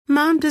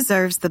Mom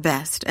deserves the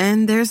best,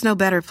 and there's no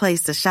better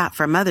place to shop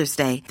for Mother's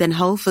Day than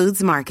Whole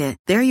Foods Market.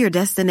 They're your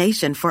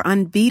destination for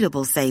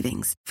unbeatable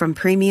savings, from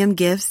premium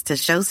gifts to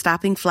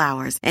show-stopping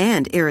flowers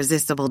and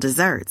irresistible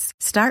desserts.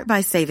 Start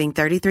by saving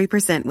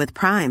 33% with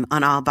Prime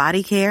on all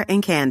body care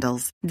and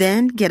candles.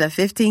 Then get a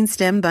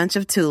 15-stem bunch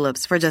of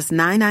tulips for just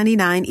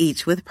 $9.99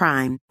 each with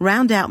Prime.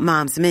 Round out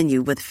Mom's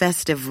menu with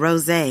festive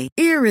rosé,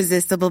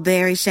 irresistible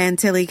berry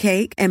chantilly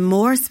cake, and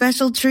more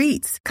special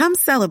treats. Come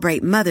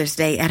celebrate Mother's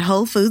Day at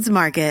Whole Foods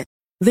Market.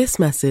 This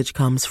message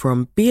comes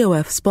from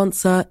BOF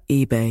sponsor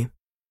eBay.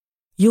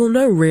 You'll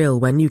know real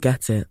when you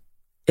get it.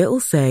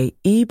 It'll say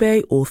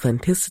eBay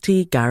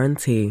Authenticity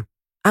Guarantee.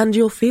 And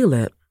you'll feel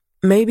it.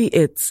 Maybe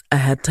it's a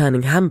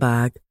head-turning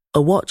handbag,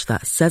 a watch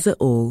that says it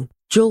all,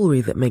 jewelry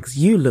that makes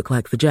you look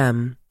like the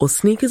gem, or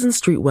sneakers and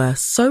streetwear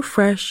so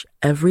fresh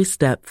every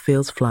step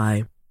feels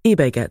fly.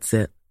 eBay gets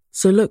it.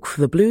 So look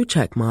for the blue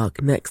check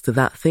mark next to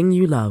that thing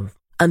you love.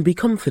 And be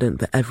confident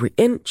that every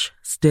inch,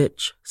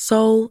 stitch,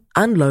 sole,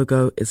 and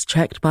logo is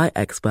checked by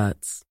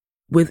experts.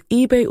 With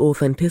eBay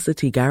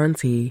Authenticity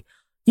Guarantee,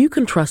 you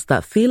can trust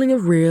that feeling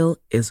of real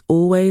is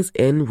always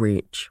in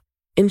reach.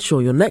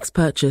 Ensure your next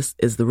purchase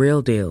is the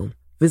real deal.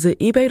 Visit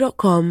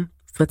ebay.com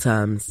for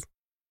terms.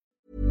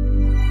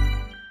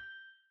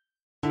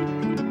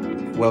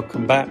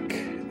 Welcome back.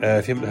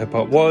 If you haven't heard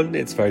part 1,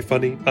 it's very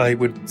funny. I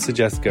would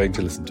suggest going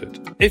to listen to it.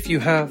 If you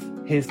have,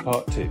 here's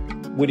part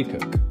 2. Woody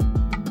Cook.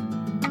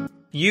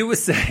 You were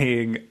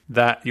saying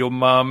that your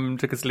mum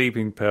took a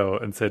sleeping pill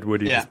and said,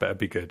 Woody, this better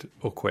be good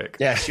or quick.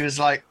 Yeah, she was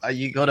like,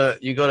 you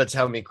gotta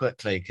tell me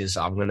quickly because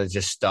I'm going to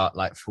just start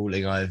like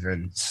falling over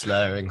and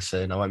slurring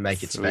soon. I won't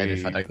make it to bed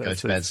if I don't go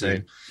to bed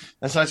soon.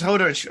 And so I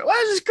told her, and she went, well,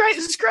 this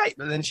is great.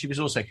 But then she was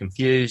also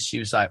confused. She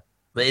was like,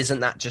 but isn't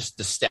that just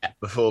the step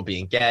before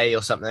being gay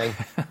or something?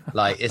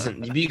 Like,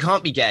 you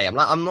can't be gay. I'm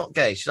like, I'm not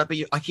gay. She's like, but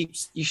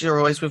you're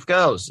always with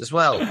girls as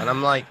well. And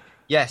I'm like,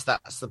 yes,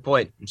 that's the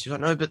point. And she's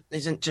like, no, but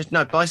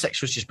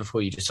bisexual is just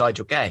before you decide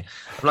you're gay.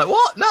 I'm like,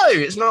 what? No,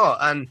 it's not.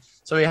 And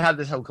so we had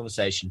this whole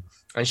conversation.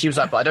 And she was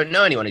like, but I don't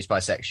know anyone who's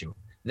bisexual.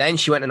 Then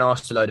she went and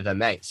asked a load of her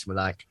mates. And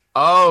we're like,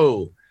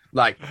 oh,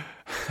 like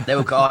there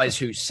were guys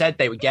who said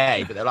they were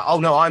gay, but they're like, oh,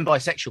 no, I'm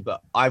bisexual,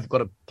 but I've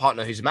got a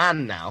partner who's a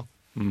man now.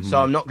 Mm-hmm.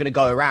 So I'm not going to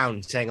go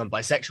around saying I'm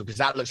bisexual because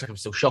that looks like I'm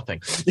still shopping.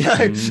 You know,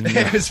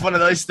 It was one of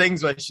those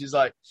things where she's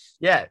like,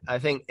 yeah, I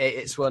think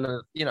it's one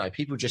of,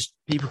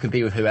 people can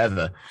be with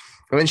whoever.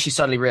 And then she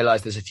suddenly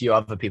realized there's a few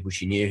other people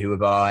she knew who were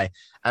bi.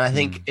 And I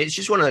think it's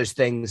just one of those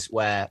things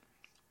where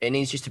it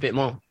needs just a bit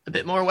more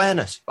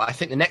awareness. But I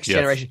think the next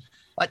generation,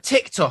 like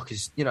TikTok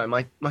is,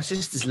 my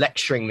sister's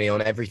lecturing me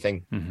on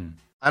everything. Mm-hmm.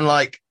 And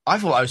like, I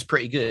thought I was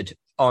pretty good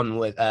on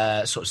with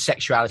sort of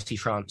sexuality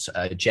fronts,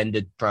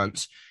 gendered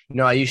fronts.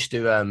 I used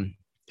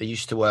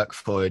to work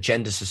for a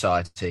gender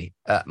society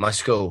at my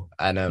school.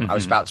 And I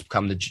was about to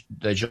become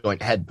the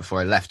joint head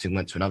before I left and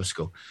went to another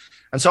school.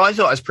 And so I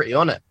thought I was pretty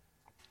on it.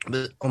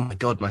 But, oh my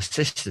God, my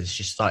sister's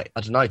just like,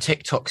 I don't know,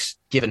 TikTok's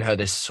given her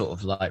this sort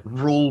of like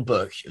rule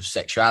book of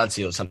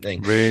sexuality or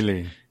something.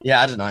 Really?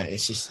 Yeah, I don't know.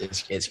 It's just,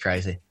 it's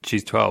crazy.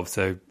 She's 12,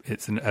 so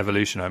it's an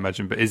evolution, I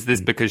imagine. But is this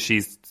because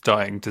she's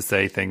starting to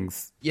say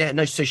things? Yeah,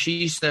 no, so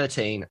she's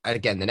 13. And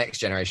again, the next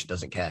generation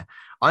doesn't care.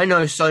 I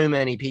know so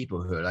many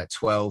people who are like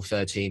 12,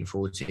 13,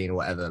 14 or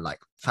whatever, like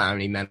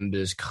family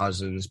members,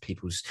 cousins,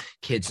 people's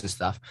kids and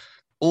stuff.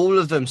 All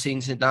of them seem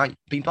to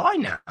be bi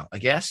now, I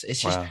guess.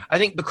 It's just, I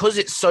think because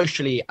it's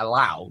socially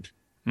allowed,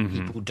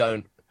 people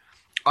don't.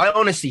 I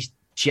honestly,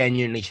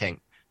 genuinely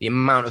think the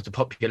amount of the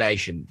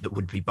population that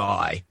would be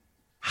bi,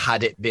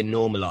 had it been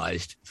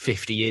normalized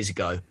 50 years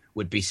ago,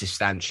 would be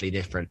substantially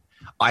different.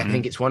 I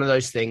think it's one of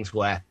those things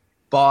where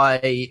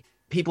by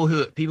people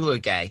who are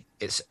gay,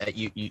 it's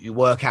you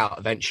work out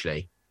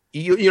eventually.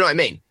 You know what I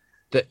mean?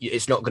 That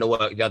it's not going to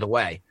work the other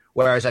way.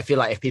 Whereas I feel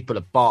like if people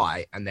are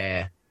bi and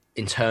they're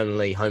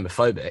internally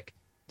homophobic,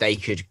 they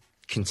could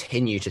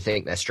continue to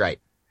think they're straight.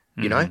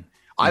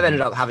 I've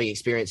ended up having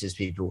experiences with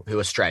people who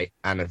are straight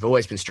and have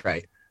always been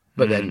straight,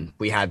 but then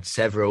we had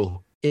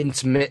several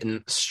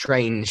intermittent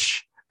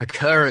strange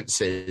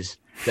occurrences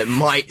that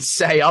might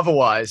say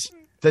otherwise,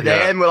 that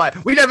then we're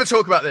like, we never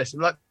talk about this. I'm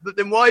like, but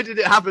then why did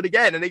it happen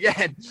again and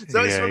again?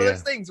 So it's one of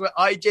those things where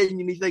I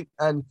genuinely think,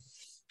 and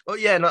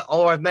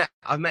I've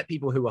met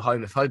people who were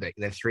homophobic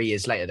and then 3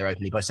 years later they're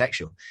openly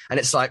bisexual, and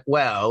it's like,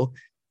 well,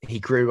 he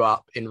grew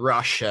up in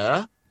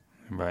Russia,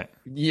 right?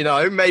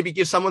 Maybe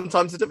give someone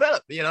time to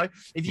develop.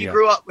 If you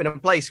grew up in a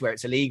place where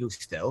it's illegal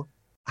still,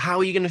 how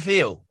are you going to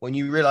feel when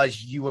you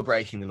realize you were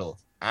breaking the law?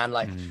 And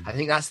I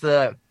think that's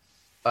the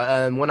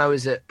when I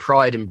was at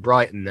Pride in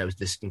Brighton, there was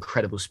this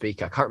incredible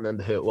speaker. I can't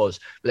remember who it was,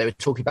 but they were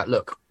talking about,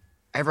 look,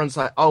 everyone's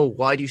like, oh,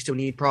 why do you still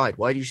need Pride?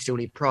 Why do you still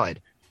need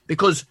Pride?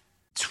 Because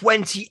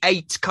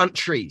 28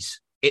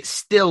 countries, it's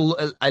still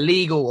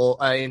illegal,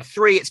 or in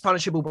 3, it's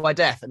punishable by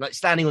death. And like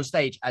standing on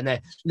stage and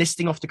they're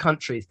listing off the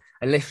countries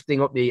and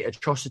lifting up the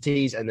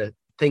atrocities and the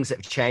things that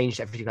have changed,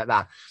 everything like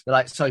that. They're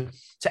like, so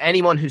to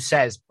anyone who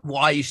says,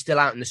 why are you still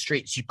out in the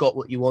streets? You got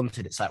what you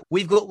wanted. It's like,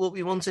 we've got what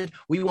we wanted.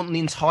 We want the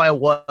entire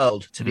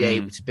world to be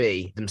able to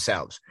be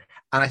themselves.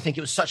 And I think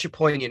it was such a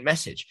poignant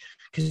message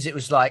because it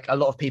was like a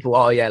lot of people,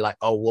 what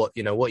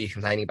are you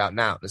complaining about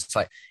now? And it's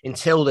like,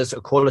 until there's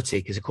equality,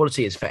 because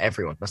equality is for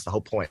everyone. That's the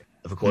whole point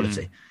of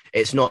equality.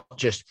 It's not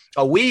just,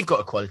 we've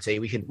got equality.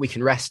 We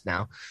can rest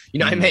now. You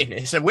know what I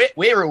mean? So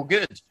we're all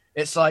good.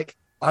 It's like,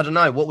 I don't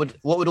know, what would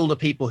all the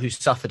people who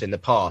suffered in the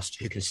past,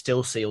 who can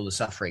still see all the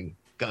suffering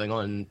going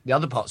on in the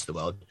other parts of the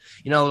world,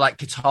 like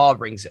Qatar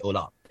brings it all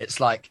up. It's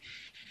like,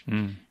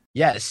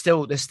 there's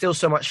still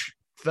so much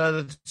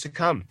further to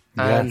come.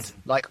 And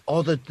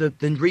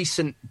the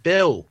recent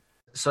bill.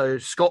 So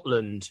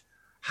Scotland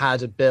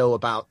had a bill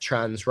about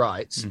trans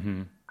rights,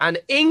 and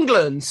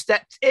England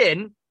stepped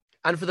in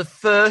and for the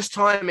first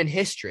time in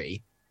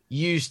history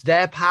used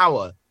their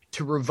power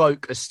to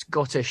revoke a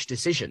Scottish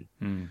decision.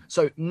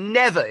 So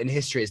never in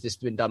history has this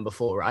been done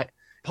before, right?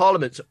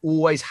 Parliament's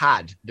always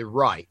had the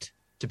right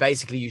to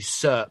basically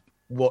usurp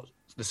what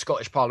the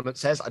Scottish Parliament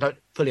says. I don't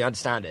fully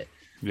understand it.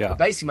 Yeah. But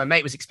basically, my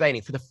mate was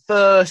explaining, for the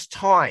first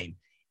time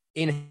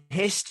in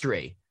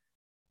history,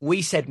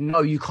 we said,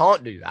 no, you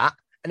can't do that.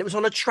 And it was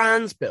on a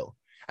trans bill.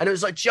 And it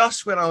was like,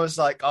 just when I was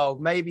like, oh,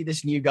 maybe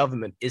this new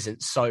government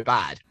isn't so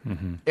bad.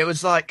 It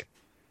was like,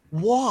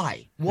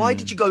 why? Why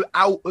did you go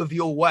out of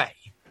your way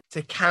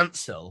to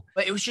cancel?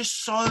 But it was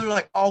just so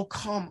like, oh,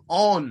 come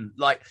on.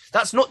 Like,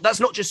 that's not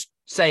just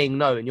saying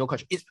no in your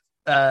country. It's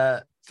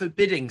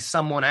forbidding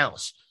someone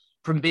else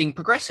from being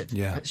progressive.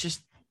 Yeah. It's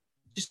just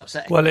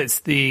upsetting. Well,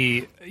 it's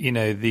sorry,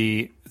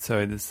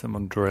 there's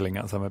someone drilling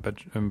outside my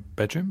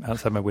bedroom,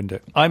 outside my window.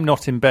 I'm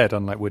not in bed,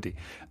 unlike Woody.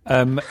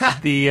 There's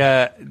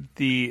the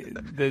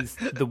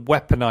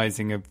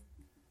weaponizing of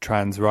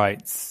trans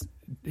rights.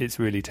 It's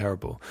really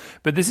terrible.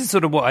 But this is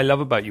sort of what I love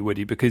about you,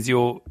 Woody, because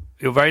you're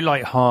very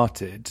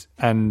lighthearted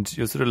and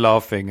you're sort of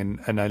laughing,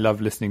 and I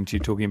love listening to you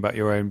talking about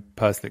your own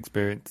personal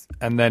experience.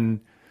 But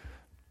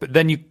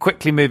then you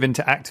quickly move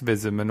into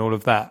activism and all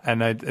of that.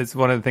 And it's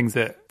one of the things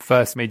that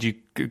first made you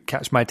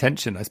catch my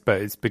attention, I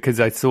suppose,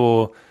 because I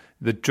saw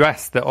the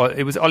dress that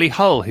it was Ollie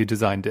Hull who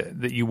designed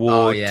it, that you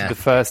wore to the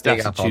first Big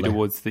Attitude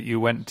Awards that you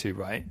went to,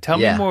 right? Tell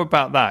me more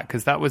about that,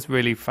 because that was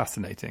really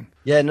fascinating.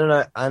 Yeah,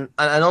 no. And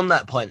on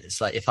that point, it's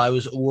like, if I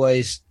was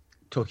always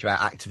talking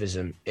about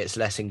activism, it's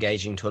less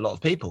engaging to a lot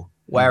of people.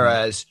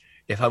 Whereas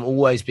if I'm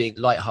always being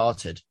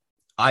lighthearted,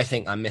 I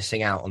think I'm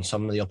missing out on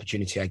some of the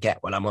opportunity I get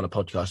when I'm on a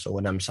podcast or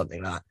when I'm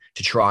something like that,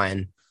 to try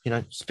and,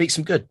 speak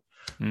some good.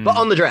 But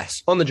on the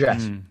dress,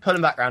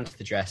 pulling back around to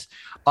the dress,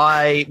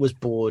 I was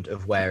bored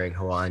of wearing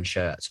Hawaiian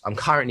shirts. I'm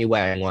currently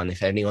wearing one,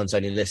 if anyone's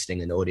only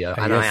listening in audio,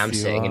 and I am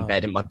sitting in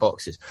bed in my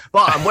boxes.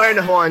 But I'm wearing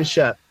a Hawaiian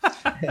shirt.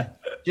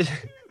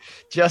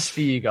 Just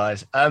for you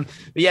guys. But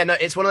yeah, no,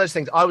 it's one of those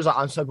things. I was like,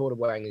 I'm so bored of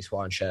wearing these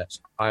Hawaiian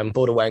shirts. I'm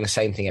bored of wearing the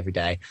same thing every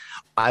day.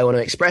 I want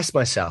to express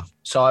myself.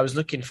 So I was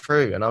looking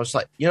through and I was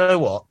like, you know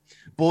what?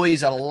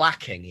 Boys are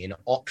lacking in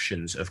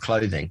options of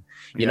clothing.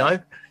 You know,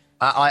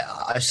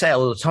 I say it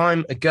all the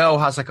time. A girl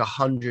has like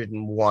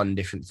 101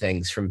 different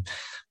things, from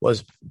a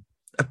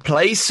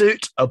play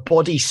suit, a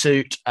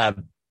bodysuit,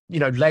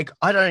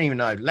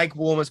 leg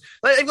warmers.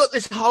 Like, they've got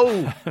this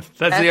whole.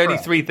 That's the only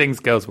three things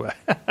girls wear.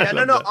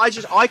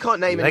 I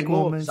can't name leg any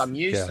more because I'm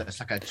useless.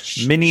 Yeah. Like a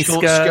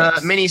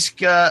mini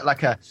skirt,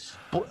 like a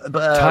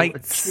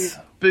tights,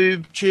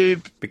 boob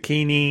tube,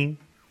 bikini.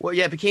 Well,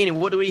 yeah, bikini.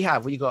 What do we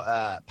have? We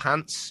got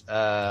pants,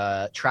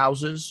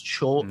 trousers,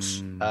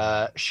 shorts,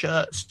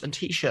 shirts, and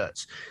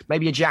t-shirts.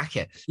 Maybe a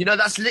jacket.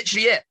 That's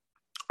literally it.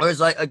 Whereas,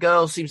 like, a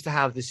girl seems to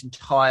have this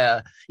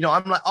entire,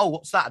 I'm like, oh,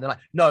 what's that? And they're like,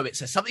 no, it's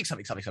a something. I'm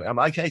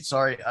like, okay,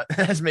 sorry,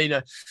 that's me,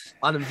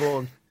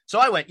 uninformed. So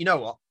I went, you know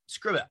what?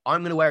 Screw it.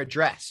 I'm going to wear a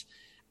dress.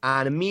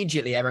 And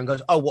immediately everyone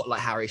goes, oh, what,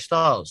 like Harry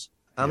Styles?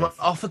 And I'm like,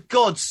 oh, for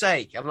God's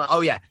sake. I'm like,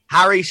 oh, yeah,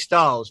 Harry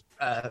Styles,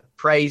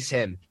 praise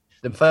him.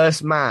 The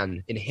first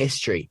man in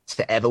history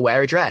to ever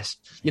wear a dress.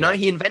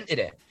 He invented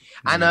it.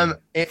 And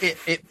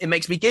it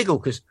makes me giggle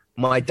because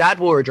my dad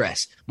wore a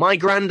dress. My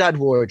granddad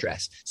wore a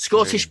dress.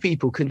 Scottish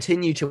people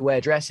continue to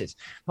wear dresses.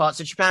 Parts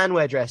of Japan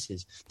wear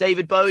dresses.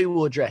 David Bowie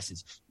wore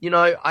dresses.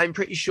 I'm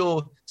pretty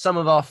sure some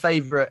of our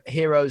favorite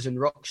heroes and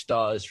rock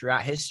stars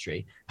throughout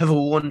history have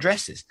all worn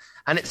dresses.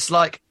 And it's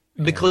like,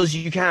 because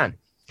you can.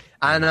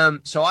 And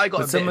so I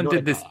got. But someone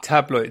did this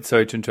tabloid.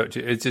 Sorry to interrupt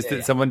you. It's just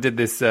that someone did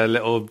this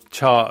little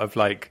chart of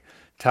like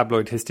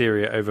tabloid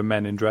hysteria over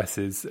men in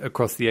dresses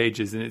across the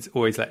ages, and it's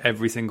always like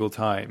every single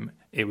time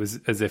it was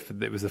as if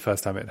it was the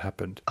first time it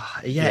happened.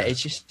 It's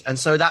just, and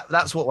so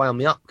that's what wound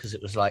me up, because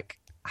it was like,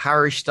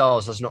 Harry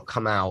Styles has not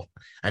come out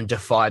and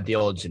defied the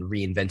odds and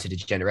reinvented a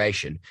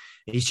generation.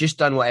 He's just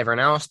done what everyone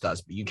else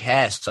does, but you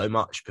care so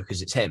much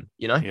because it's him,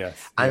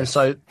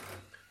 So,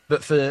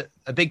 but for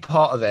a big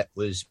part of it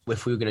was,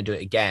 if we were going to do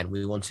it again,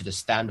 we wanted to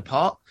stand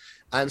apart.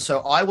 And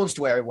so I wanted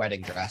to wear a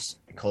wedding dress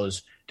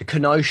because the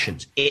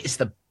connotations, it's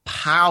the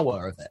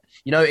power of it.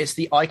 It's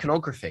the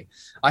iconography.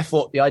 I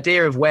thought the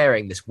idea of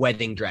wearing this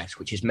wedding dress,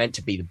 which is meant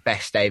to be the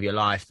best day of your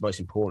life, the most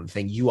important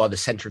thing, you are the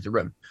center of the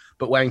room,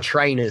 but wearing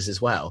trainers as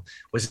well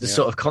was the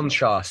sort of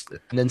contrast.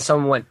 And then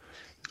someone went,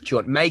 do you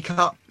want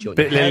makeup? Do you want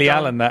bit Lily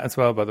Allen that as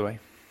well, by the way.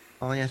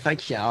 Oh yeah,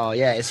 thank you. Oh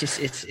yeah, it's just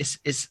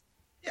it's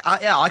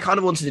I kind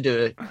of wanted to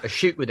do a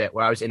shoot with it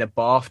where I was in a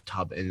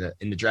bathtub in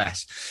the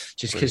dress,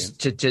 just because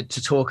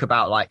to talk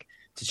about, like,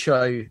 to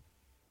show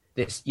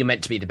this, you're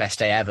meant to be the best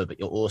day ever, but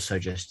you're also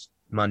just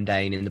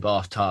mundane in the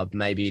bathtub,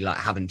 maybe like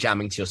having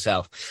jamming to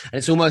yourself. And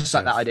it's almost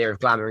like that idea of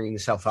glamoring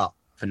yourself up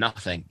for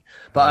nothing.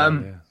 But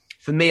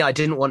for me, I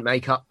didn't want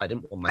makeup. I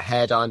didn't want my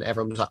hair done.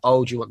 Everyone was like,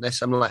 "Oh, do you want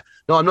this?" I'm like,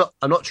 "No, I'm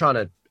not trying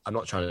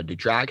to do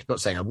drag. I'm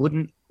not saying I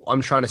wouldn't.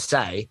 I'm trying to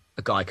say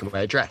a guy can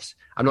wear a dress.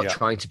 I'm not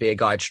trying to be a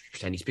guy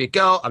pretending to be a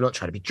girl. I'm not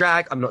trying to be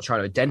drag. I'm not trying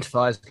to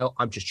identify as a girl.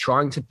 I'm just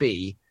trying to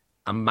be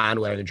a man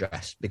wearing a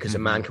dress, because a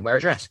man can wear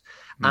a dress."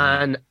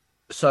 And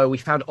so we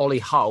found Ollie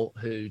Hull,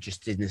 who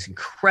just did this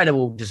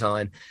incredible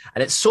design.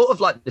 And it's sort of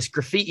like this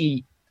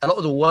graffiti. A lot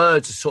of the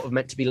words are sort of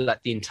meant to be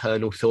like the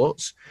internal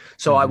thoughts.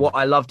 So what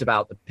I loved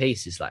about the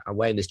piece is, like, I'm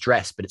wearing this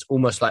dress, but it's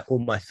almost like all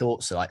my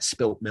thoughts are like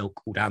spilt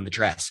milk all down the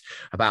dress,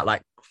 about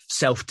like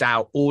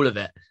self-doubt, all of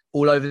it,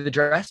 all over the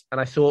dress.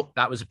 And I thought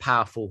that was a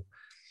powerful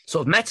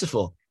sort of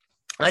metaphor.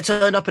 And I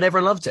turned up and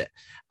everyone loved it.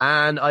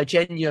 And I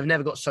genuinely have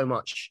never got so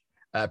much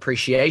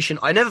appreciation.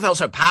 I never felt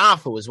so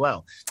powerful as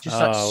well.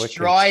 Just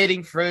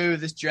striding through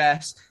this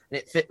dress, and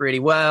it fit really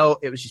well.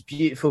 It was just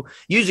beautiful.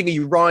 Using a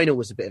urinal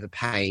was a bit of a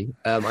pain.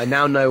 I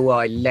now know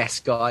why less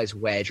guys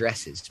wear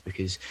dresses,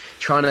 because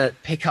trying to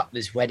pick up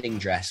this wedding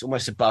dress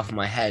almost above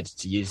my head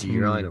to use the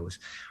urinals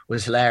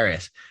was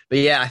hilarious. But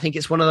yeah, I think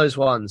it's one of those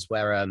ones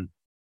where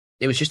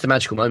it was just a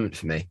magical moment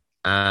for me.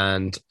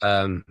 And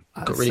got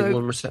really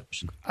warm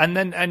reception. And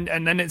then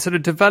it sort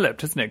of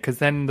developed, isn't it? Because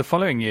then the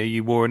following year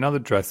you wore another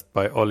dress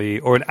by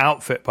Ollie, or an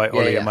outfit by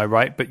Ollie, am I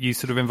right? But you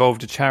sort of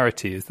involved a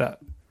charity, is that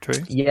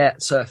true? Yeah,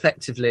 so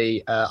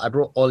effectively I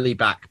brought Ollie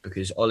back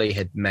because Ollie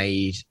had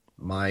made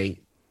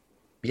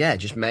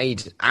just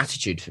made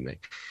Attitude for me.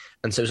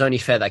 And so it was only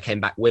fair that I came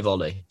back with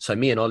Ollie. So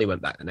me and Ollie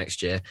went back the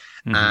next year,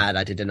 and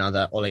I did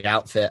another Ollie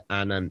outfit,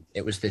 and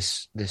it was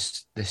this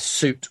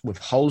suit with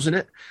holes in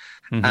it,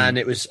 and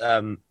it was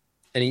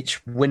and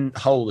each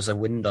hole was a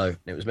window.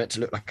 It was meant to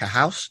look like a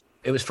house.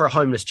 It was for a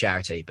homeless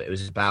charity, but it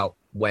was about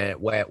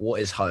what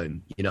is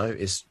home,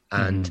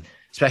 and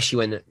especially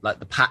when like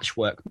the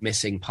patchwork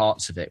missing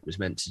parts of it was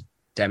meant to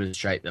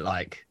demonstrate that,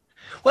 like,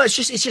 well, it's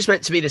just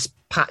meant to be this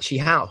patchy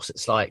house.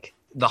 It's like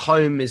the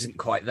home isn't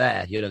quite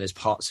there. There's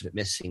parts of it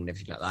missing and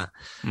everything like that.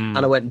 And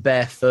I went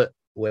barefoot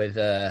with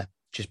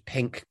just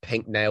pink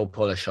nail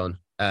polish on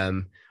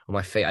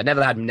my feet. I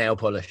never had nail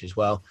polish as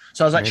well,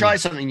 so I was like, try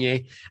something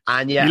new.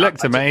 And yeah, you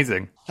looked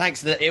amazing.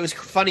 Thanks. It was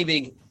funny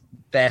being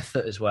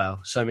barefoot as well.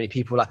 So many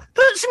people were like,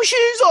 put some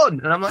shoes on,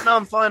 and I'm like, no,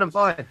 I'm fine.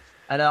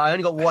 And I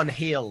only got one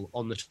heel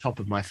on the top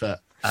of my foot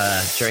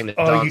during the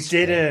dance. Oh, you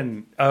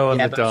didn't? Oh, on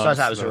the dance. Besides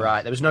that was all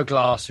right. There was no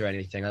glass or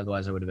anything,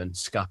 otherwise I would have been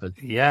scuppered.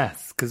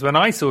 Yes, because when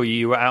I saw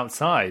you were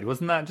outside.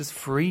 Wasn't that just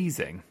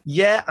freezing?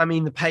 Yeah, I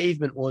mean, the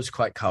pavement was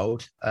quite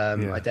cold.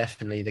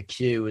 The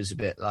queue was a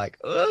bit like,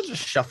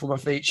 just shuffle my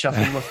feet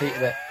a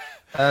bit.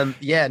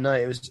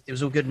 It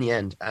was all good in the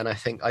end. And I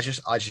think I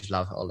just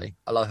love Ollie.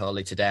 I love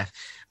Ollie to death.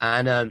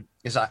 And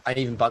because I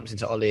even bumped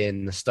into Ollie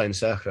in the Stone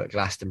Circle at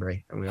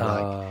Glastonbury, and we were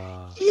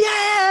like,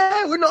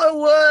 yeah, we're not at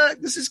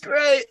work, this is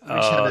great. We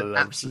just had an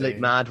absolute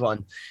mad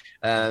one.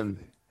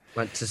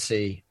 Went to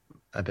see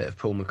a bit of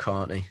Paul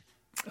McCartney.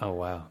 Oh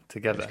wow,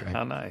 together.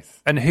 How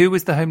nice. And who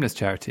was the homeless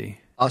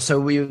charity? So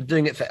we were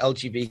doing it for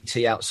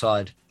LGBT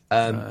Outside.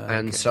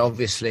 And so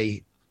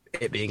obviously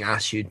it being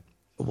Attitude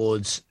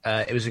Awards,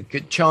 it was a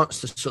good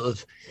chance to sort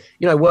of,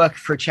 work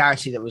for a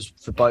charity that was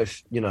for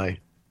both,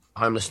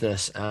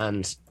 homelessness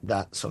and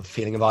that sort of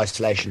feeling of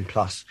isolation,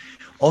 plus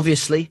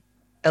obviously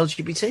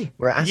LGBT.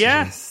 We're at Attitude.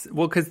 Yes,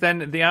 well, because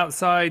then the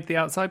outside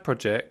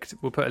project,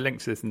 we'll put a link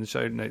to this in the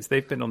show notes.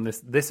 They've been on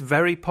this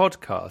very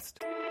podcast.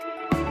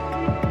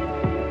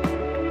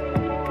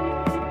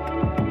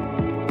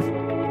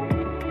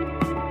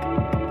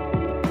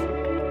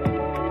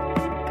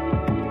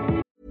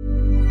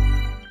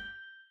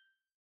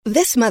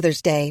 This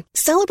Mother's Day,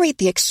 celebrate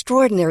the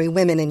extraordinary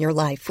women in your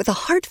life with a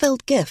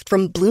heartfelt gift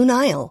from Blue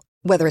Nile.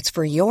 Whether it's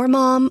for your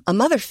mom, a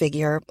mother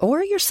figure,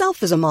 or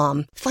yourself as a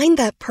mom, find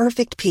that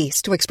perfect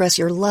piece to express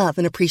your love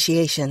and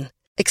appreciation.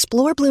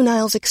 Explore Blue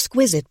Nile's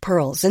exquisite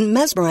pearls and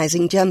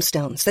mesmerizing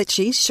gemstones that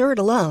she's sure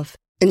to love.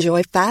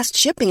 Enjoy fast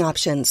shipping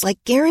options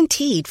like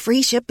guaranteed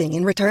free shipping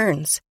and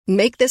returns.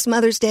 Make this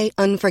Mother's Day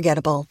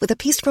unforgettable with a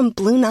piece from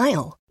Blue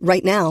Nile.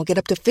 Right now, get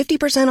up to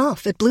 50%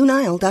 off at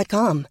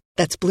BlueNile.com.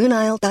 That's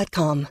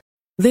BlueNile.com.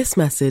 This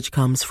message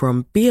comes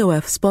from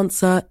BOF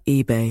sponsor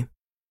eBay.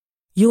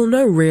 You'll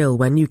know real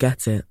when you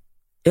get it.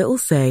 It'll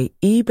say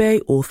eBay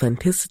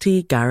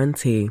Authenticity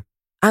Guarantee.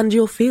 And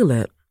you'll feel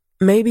it.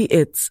 Maybe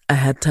it's a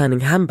head-turning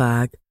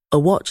handbag, a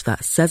watch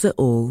that says it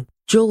all,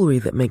 jewelry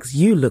that makes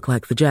you look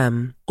like the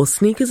gem, or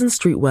sneakers and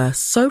streetwear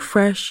so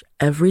fresh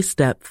every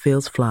step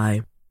feels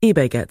fly.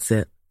 eBay gets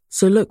it.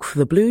 So look for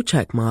the blue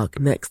check mark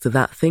next to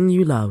that thing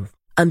you love.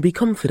 And be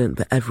confident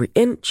that every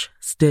inch,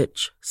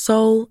 stitch,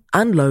 sole,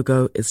 and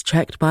logo is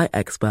checked by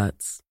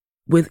experts.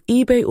 With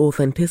eBay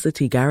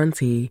Authenticity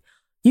Guarantee,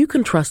 you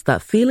can trust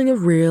that feeling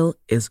of real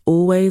is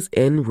always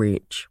in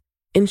reach.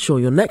 Ensure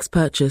your next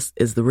purchase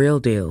is the real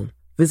deal.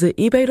 Visit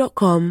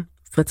ebay.com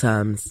for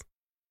terms.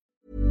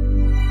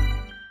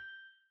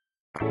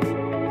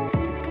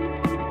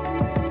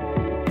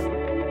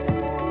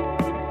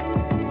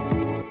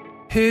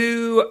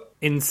 Who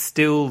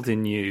instilled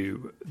in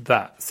you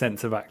that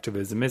sense of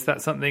activism? Is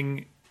that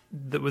something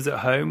that was at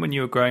home when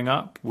you were growing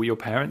up? Were your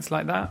parents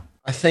like that?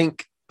 I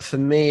think for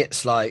me,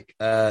 it's like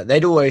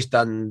they'd always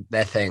done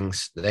their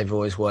things. They've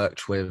always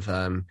worked with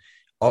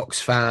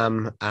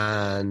Oxfam,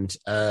 and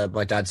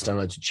my dad's done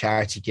loads of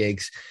charity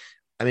gigs.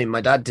 I mean,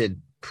 my dad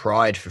did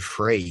Pride for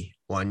free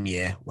one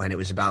year when it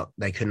was about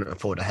they couldn't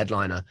afford a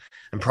headliner,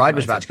 and Pride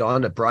was about to go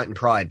under. Brighton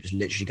Pride was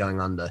literally going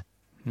under.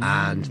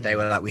 And they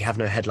were like, we have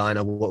no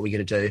headliner, what are we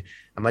going to do?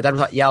 And my dad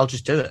was like, yeah, I'll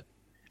just do it.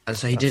 And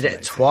so he did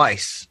it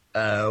twice,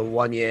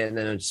 1 year and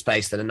then in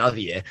space, then another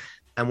year.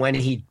 And when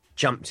he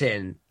jumped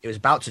in, it was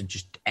about to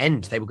just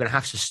end. They were going to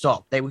have to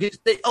stop.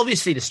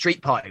 Obviously the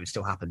street party would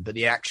still happen, but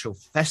the actual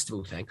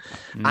festival thing.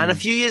 And a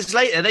few years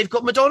later, they've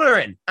got Madonna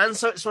in. And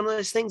so it's one of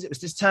those things, it was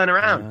this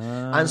turnaround.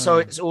 And so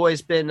it's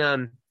always been,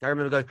 I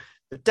remember going,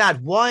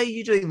 Dad, why are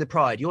you doing the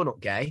Pride? You're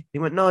not gay. He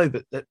went, no,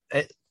 but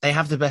they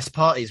have the best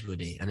parties,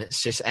 Woody. And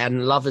it's just,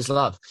 and love is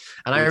love.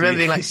 And I remember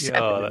being like,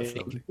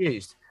 being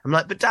confused. I'm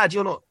like, but Dad,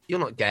 you're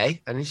not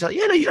gay. And he's like,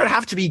 yeah, no, you don't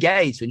have to be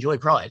gay to enjoy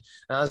Pride.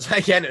 And I was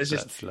like, again, it was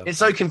just, it's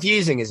so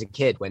confusing as a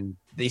kid when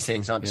these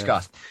things aren't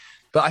discussed.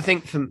 But I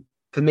think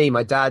for me,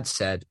 my dad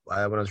said when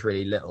I was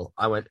really little,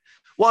 I went,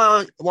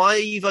 why are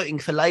you voting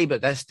for Labour?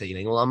 They're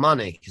stealing all our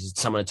money, because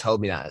someone had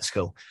told me that at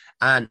school.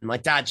 And my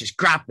dad just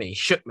grabbed me,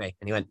 shook me,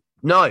 and he went,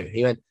 no.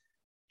 He went,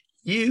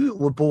 you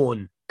were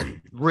born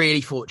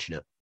really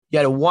fortunate. You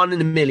had a 1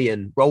 in a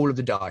million roll of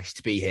the dice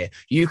to be here.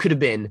 You could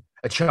have been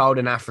a child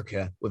in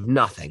Africa with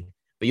nothing,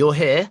 but you're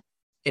here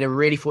in a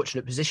really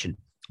fortunate position.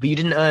 But you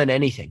didn't earn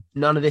anything.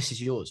 None of this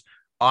is yours.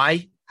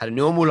 I had a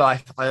normal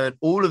life. I earned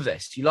all of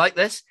this. Do you like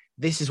this?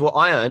 This is what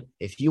I earned.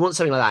 If you want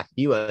something like that,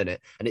 you earn it.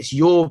 And it's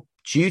your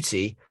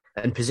duty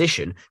and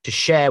position to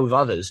share with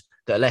others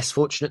that are less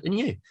fortunate than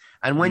you.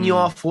 And when you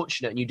are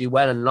fortunate and you do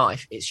well in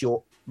life, it's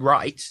your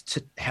right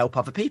to help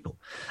other people.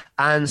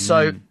 And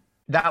so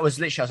that was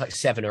literally, I was like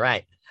 7 or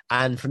 8.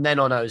 And from then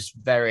on, I was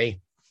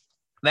very,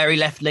 very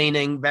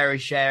left-leaning, very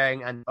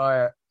sharing. And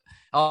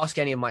ask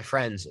any of my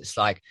friends, it's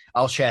like,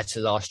 I'll share to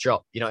the last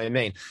drop. You know what I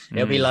mean?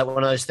 It'll be like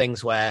one of those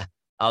things where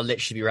I'll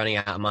literally be running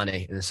out of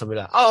money. And then somebody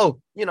like,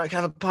 oh, can I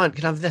have a pint?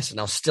 Can I have this? And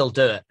I'll still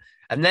do it.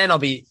 And then I'll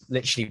be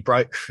literally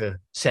broke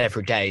for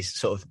several days,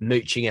 sort of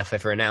mooching off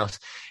everyone else,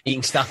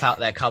 eating stuff out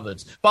their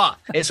cupboards. But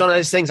it's one of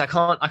those things I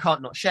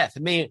can't not share. For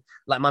me,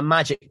 like, my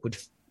magic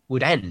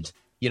would end.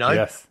 You know,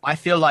 yes. I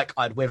feel like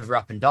I'd wither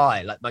up and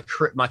die. Like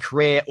my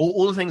career,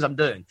 all the things I'm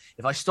doing.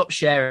 If I stop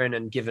sharing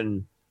and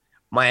giving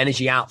my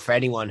energy out for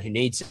anyone who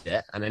needs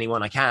it and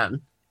anyone I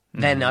can,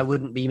 then I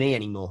wouldn't be me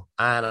anymore.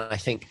 And I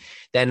think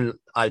then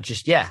I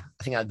think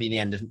that'd be the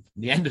end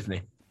of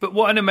me. But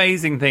what an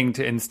amazing thing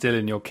to instill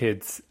in your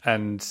kids,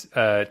 and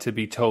to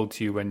be told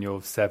to you when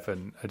you're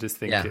 7. I just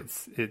think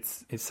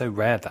it's so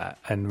rare, that,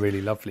 and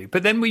really lovely.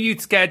 But then were you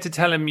scared to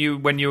tell them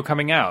when you were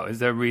coming out? Is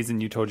there a reason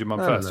you told your mum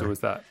first, or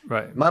was that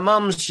right? My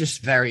mum's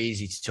just very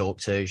easy to talk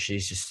to.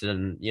 She's just,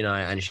 and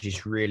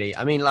she's really,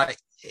 I mean, like,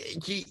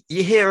 you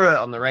hear her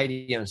on the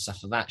radio and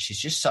stuff like that. She's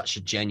just such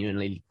a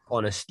genuinely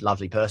honest,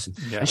 lovely person.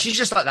 Yeah. And she's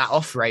just like that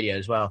off radio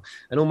as well.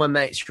 And all my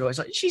mates are always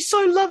like, she's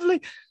so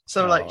lovely.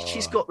 So like,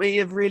 she's got me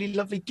a really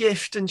lovely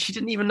gift, and she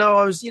didn't even know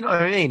I was, you know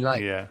what I mean?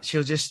 Like,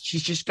 she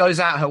just goes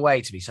out her way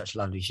to be such a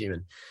lovely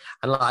human.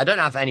 And like, I don't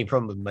have any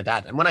problem with my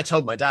dad. And when I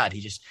told my dad, he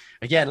just,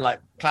 again,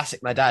 like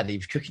classic my dad, he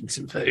was cooking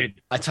some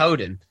food. I told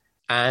him,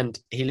 and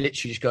he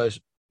literally just goes,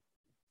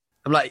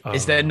 I'm like,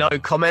 is there no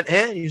comment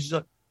here? He's just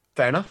like,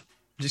 fair enough.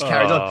 Just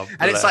carries on.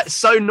 And it's like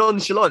so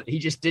nonchalant. He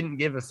just didn't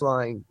give a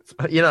flying,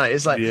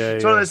 it's like,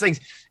 it's one of those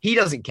things. He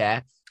doesn't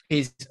care.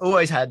 He's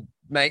always had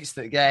mates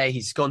that are gay.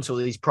 He's gone to all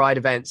these Pride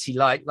events. He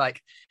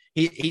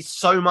he's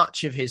so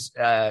much of his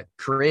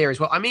career as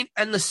well. I mean,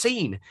 and the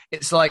scene,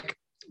 it's like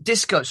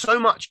disco, so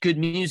much good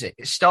music.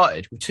 It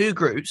started with 2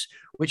 groups,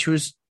 which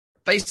was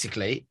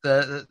basically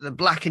the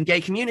black and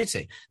gay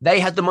community. They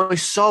had the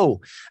most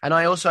soul. And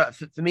I also,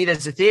 for me,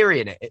 there's a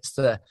theory in it. It's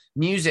the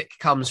music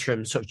comes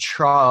from sort of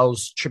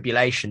trials,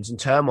 tribulations, and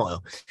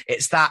turmoil.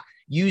 It's that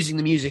using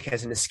the music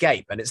as an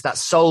escape, and it's that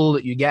soul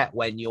that you get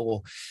when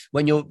you're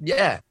I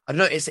don't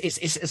know,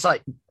 it's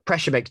like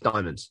pressure makes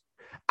diamonds.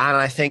 And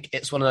I think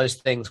it's one of those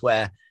things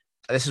where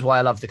this is why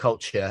I love the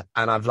culture,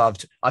 and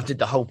I've did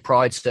the whole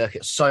Pride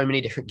circuit, so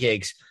many different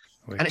gigs.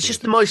 And it's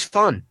just the most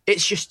fun.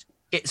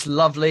 It's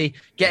lovely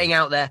getting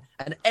out there,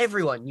 and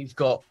everyone, you've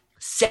got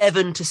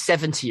 7 to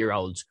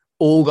 70-year-olds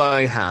all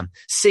going ham,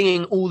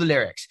 singing all the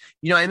lyrics.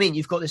 You know what I mean?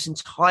 You've got this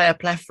entire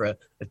plethora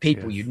of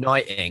people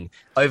uniting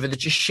over the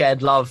just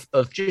shared love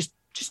of just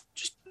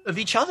of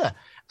each other.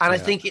 And I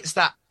think it's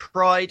that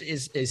Pride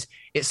is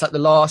it's like the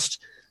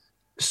last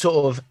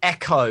sort of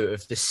echo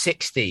of the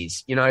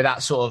 60s,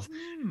 that sort of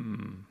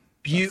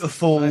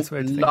beautiful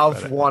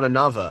love one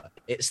another.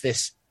 It's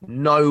this,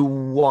 no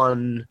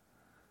one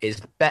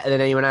is better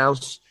than anyone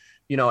else.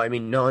 You know what I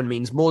mean? No one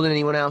means more than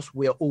anyone else.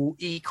 We are all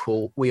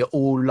equal. We are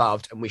all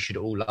loved, and we should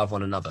all love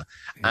one another.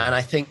 Yeah. And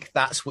I think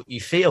that's what you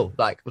feel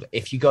like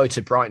if you go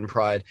to Brighton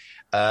Pride,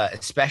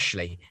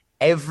 especially.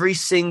 Every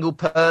single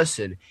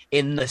person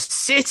in the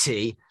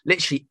city,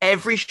 literally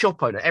every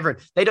shop owner,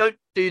 everyone, they don't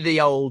do the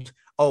old,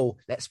 oh,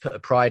 let's put a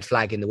pride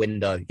flag in the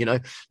window. You know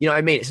what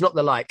I mean? It's not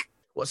the like,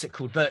 what's it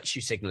called? Virtue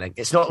signaling.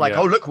 It's not like,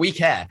 oh, look, we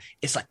care.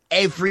 It's like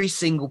every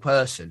single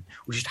person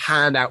will just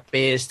hand out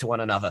beers to one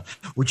another,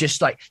 will just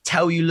like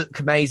tell you look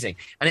amazing.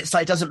 And it's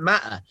like, it doesn't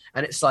matter.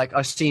 And it's like,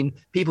 I've seen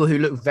people who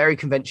look very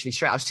conventionally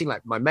straight. I've seen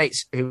like my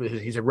mates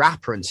who's a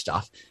rapper and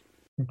stuff,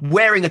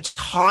 wearing a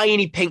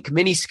tiny pink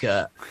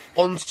miniskirt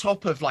on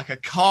top of like a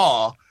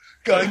car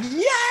going,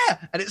 yeah.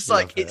 And it's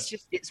like,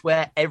 it's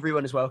where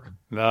everyone is welcome.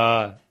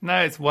 No,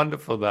 it's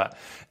wonderful that.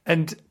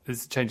 And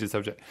let's change the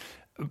subject.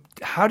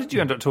 How did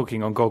you end up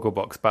talking on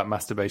Gogglebox about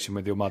masturbation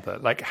with your mother?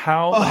 Like,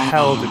 how the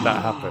hell did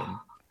that happen?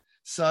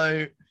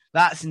 So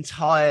that's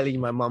entirely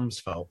my mum's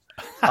fault.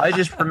 I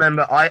just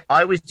remember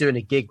I was doing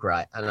a gig,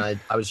 right? And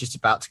I was just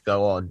about to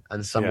go on,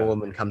 and some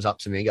woman comes up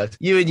to me and goes,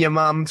 you and your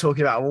mum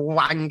talking about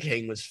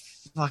wanking was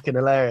fucking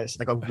hilarious.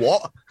 And I go,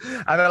 what?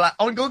 And they're like,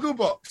 on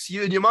Gogglebox,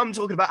 you and your mum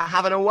talking about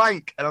having a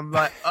wank. And I'm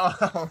like,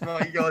 oh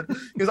my God.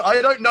 Because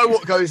I don't know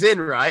what goes in,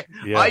 right?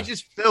 Yeah. I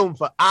just film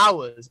for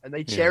hours and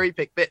they cherry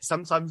pick bits.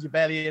 Sometimes you're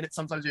barely in it,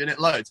 sometimes you're in it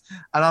loads.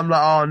 And I'm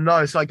like, oh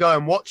no. So I go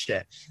and watched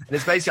it. And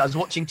it's basically, I was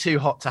watching Too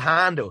Hot to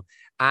Handle.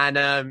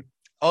 And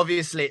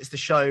obviously it's the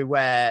show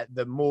where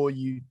the more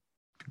you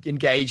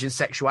engage in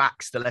sexual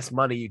acts, the less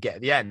money you get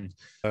at the end.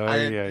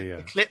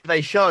 The clip they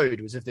showed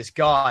was of this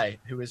guy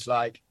who was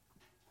like,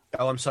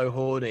 oh, I'm so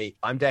horny,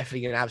 I'm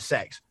definitely going to have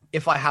sex.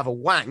 If I have a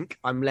wank,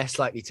 I'm less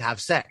likely to have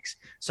sex.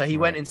 So he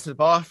went into the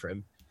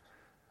bathroom,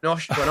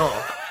 noshed one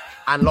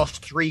off, and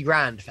lost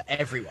 $3,000 for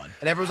everyone.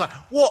 And everyone's like,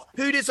 what?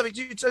 Who did something?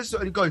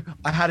 And he goes,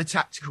 I had a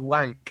tactical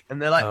wank. And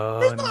they're like,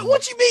 like,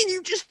 what do you mean?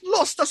 You just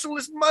lost us all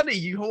this money,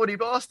 you horny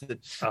bastard.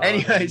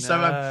 Anyway, so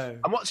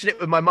I'm watching it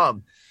with my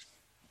mum.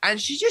 And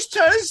she just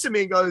turns to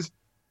me and goes,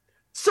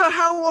 so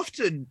how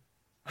often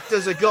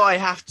does a guy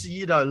have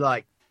to,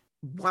 like,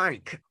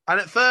 wank? And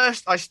at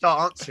first I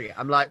start answering it.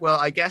 I'm like, well,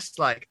 I guess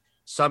like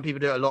some people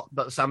do it a lot,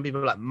 but some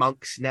people like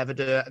monks never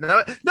do it. And they're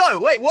like, no,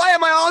 wait, why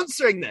am I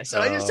answering this?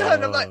 And I just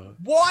turned, I'm like,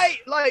 why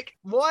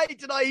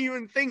did I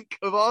even think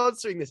of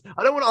answering this?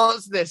 I don't want to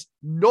answer this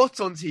not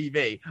on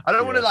TV. I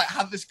don't want to like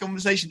have this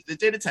conversation at the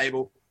dinner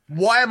table.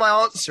 Why am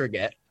I answering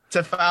it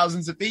to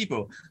thousands of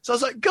people? So I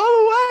was like, go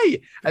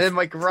away. And then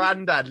my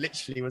granddad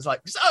literally was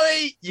like,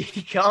 Zoe, you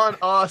can't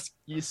ask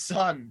your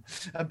son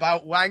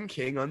about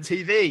wanking on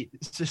TV.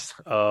 It's just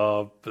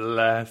oh,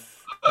 bless.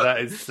 That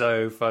is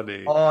so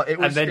funny.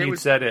 And then you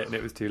said it and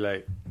it was too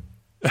late.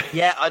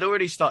 Yeah, I'd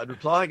already started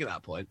replying at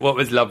that point. What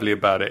was lovely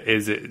about it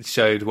is it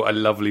showed what a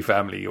lovely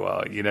family you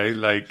are,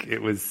 like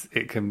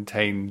it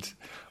contained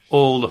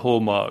all the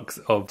hallmarks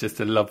of just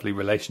a lovely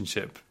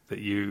relationship that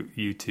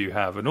you two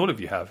have, and all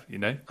of you have,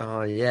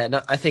 Oh yeah,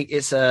 no, I think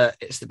it's the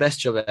best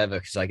job ever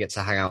because I get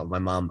to hang out with my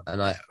mum.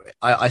 And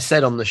I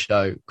said on the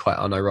show quite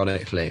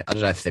unironically, I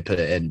don't know if they put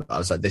it in, but I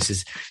was like, this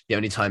is the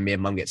only time me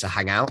and mum get to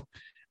hang out.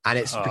 And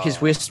it's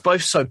because we're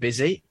both so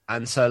busy.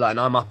 And so and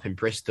I'm up in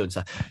Bristol and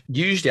stuff.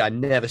 Usually I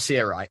never see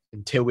her right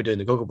until we're doing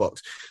the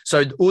Gogglebox.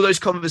 So all those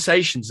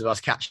conversations of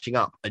us catching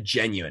up are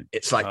genuine.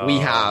 It's like we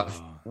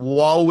have,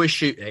 while we're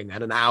shooting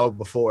and an hour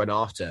before and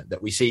after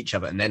that we see each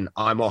other. And then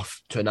I'm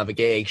off to another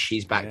gig.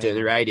 She's back doing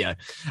the radio.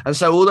 And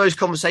so all those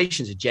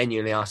conversations are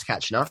genuinely us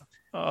catching up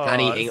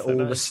and eating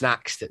all the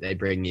snacks that they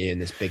bring you in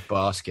this big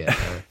basket.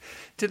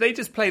 Do they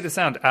just play the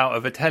sound out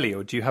of a telly,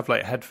 or do you have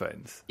like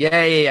headphones?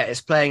 Yeah.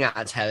 It's playing out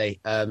of telly.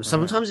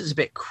 Sometimes it's a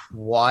bit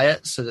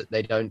quiet so that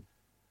they don't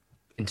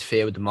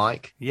interfere with the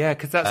mic. Yeah,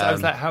 because I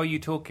was like, how are you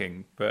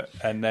talking?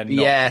 And then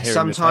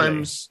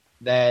sometimes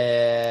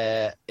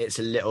it's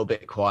a little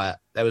bit quiet.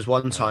 There was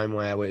one time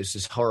where it was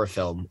this horror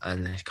film,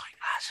 and they're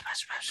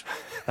going,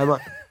 I'm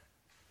like,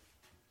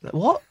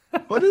 what?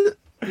 What is it?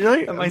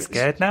 Am I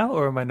scared now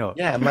or am I not?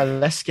 Yeah, am I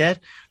less scared?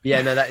 But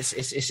yeah, no,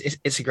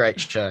 it's a great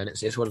show, and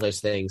it's one of those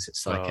things.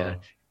 It's like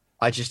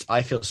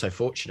I feel so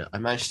fortunate. I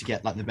managed to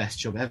get like the best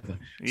job ever.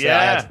 So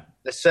I had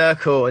The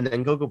Circle and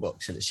then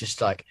Gogglebox, and it's just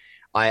like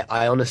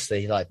I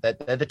honestly like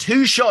they're the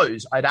two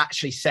shows I'd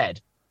actually said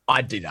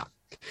I'd do that.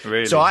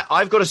 Really? So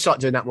I've got to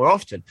start doing that more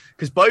often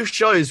because both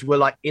shows were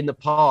like in the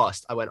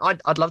past. I went,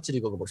 I'd love to do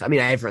Gogglebox. I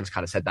mean, everyone's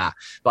kind of said that,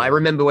 but I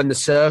remember when The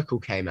Circle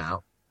came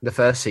out. The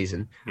first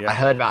season, I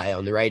heard about it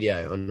on the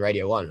radio, on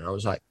Radio 1, and I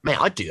was like, man,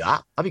 I'd do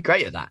that. I'd be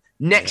great at that.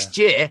 Next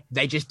year,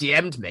 they just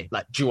DM'd me,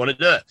 like, do you want to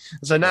do it?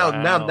 So now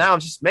I'm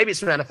just, maybe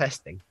it's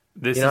manifesting.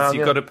 You've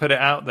got to put it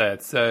out there.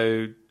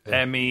 So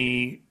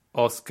Emmy,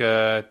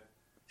 Oscar,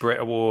 Brit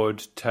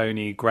Award,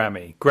 Tony,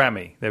 Grammy.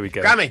 There we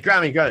go.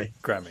 Grammy.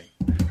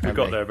 We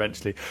got there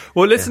eventually.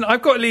 Well, listen,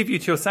 I've got to leave you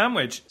to your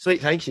sandwich.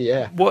 Sweet, thank you,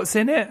 yeah. What's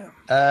in it?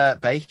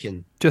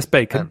 Bacon. Just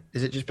bacon?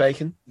 Is it just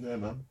bacon? No,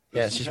 man.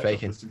 Yeah, it's just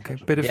bacon. Okay,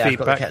 bit of Yeah, I've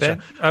got the feedback ketchup.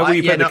 then. Oh, will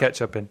you Yeah, put the no.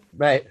 ketchup in?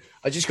 Mate,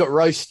 I just got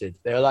roasted.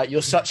 They were like,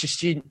 "You're such a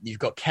student. You've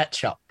got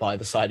ketchup by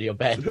the side of your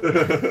bed."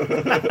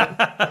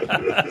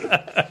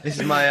 This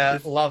is my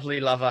lovely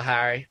lover,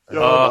 Harry.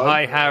 Oh,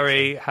 hi,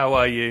 Harry. How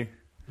are you?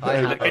 Hi,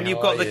 Harry. And you've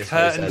How got are the you?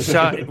 curtain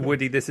shut,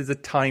 Woody. This is a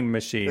time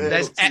machine.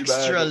 There's Not too bad,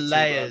 extra not too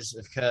layers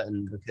of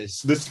curtain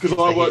because This is because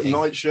I work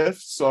night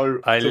shifts, so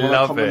I when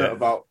love I come in it. at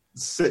about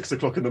 6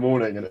 o'clock in the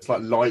morning and it's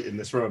like light in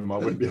this room, I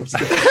wouldn't be able to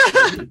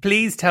get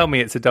Please tell me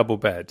it's a double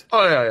bed.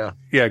 Oh yeah.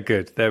 Yeah,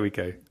 good. There we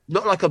go.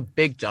 Not like a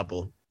big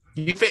double.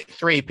 You fit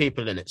 3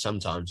 people in it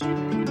sometimes.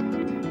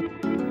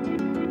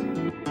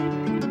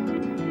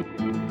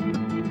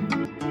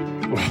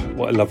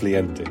 What a lovely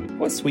ending.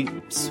 What a sweet,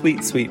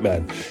 sweet, sweet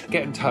man.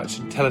 Get in touch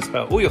and tell us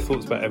about all your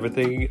thoughts about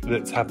everything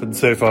that's happened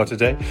so far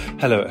today.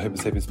 Hello at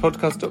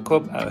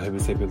homosapienspodcast.com, at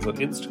homosapiens on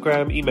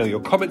Instagram. Email your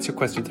comments, your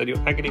questions, and your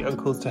agony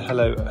uncles to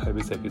hello at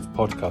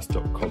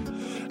homosapienspodcast.com.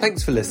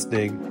 Thanks for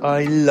listening.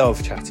 I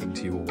love chatting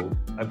to you all.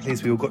 I'm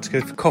pleased we all got to go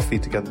for coffee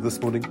together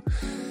this morning.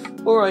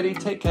 Alrighty,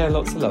 take care.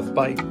 Lots of love.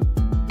 Bye.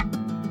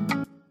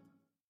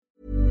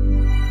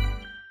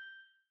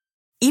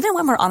 Even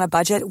when we're on a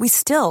budget, we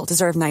still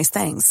deserve nice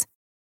things.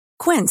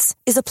 Quince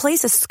is a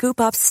place to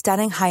scoop up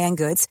stunning high-end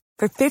goods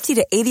for 50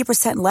 to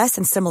 80% less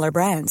than similar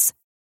brands.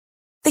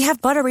 They have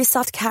buttery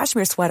soft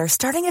cashmere sweaters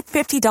starting at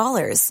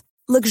 $50,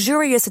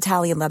 luxurious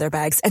Italian leather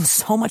bags, and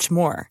so much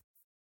more.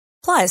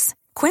 Plus,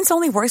 Quince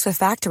only works with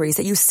factories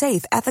that use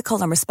safe,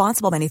 ethical, and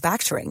responsible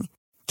manufacturing.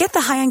 Get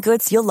the high-end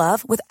goods you'll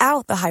love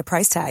without the high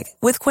price tag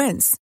with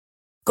Quince.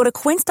 Go to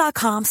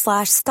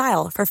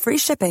quince.com/style for free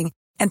shipping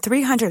and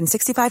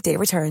 365-day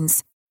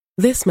returns.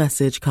 This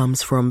message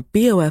comes from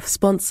BOF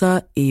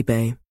sponsor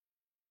eBay.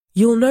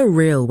 You'll know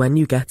real when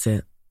you get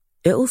it.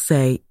 It'll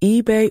say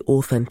eBay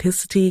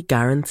Authenticity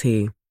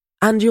Guarantee.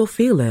 And you'll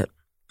feel it.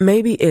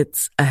 Maybe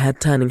it's a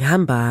head-turning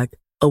handbag,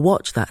 a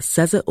watch that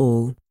says it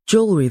all,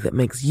 jewelry that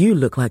makes you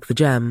look like the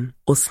gem,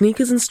 or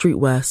sneakers and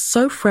streetwear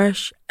so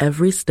fresh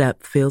every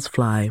step feels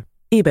fly.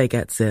 eBay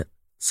gets it.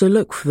 So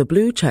look for the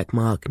blue check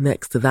mark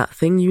next to that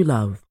thing you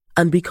love.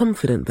 And be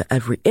confident that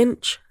every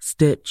inch,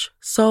 stitch,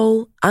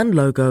 sole, and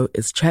logo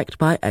is checked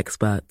by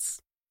experts.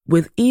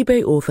 With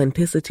eBay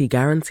Authenticity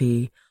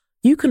Guarantee,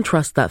 you can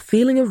trust that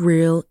feeling of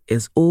real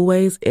is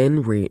always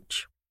in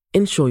reach.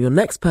 Ensure your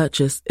next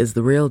purchase is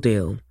the real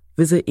deal.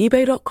 Visit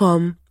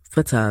ebay.com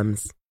for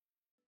terms.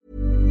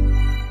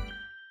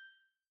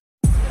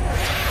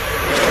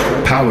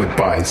 Powered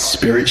by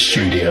Spirit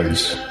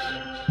Studios.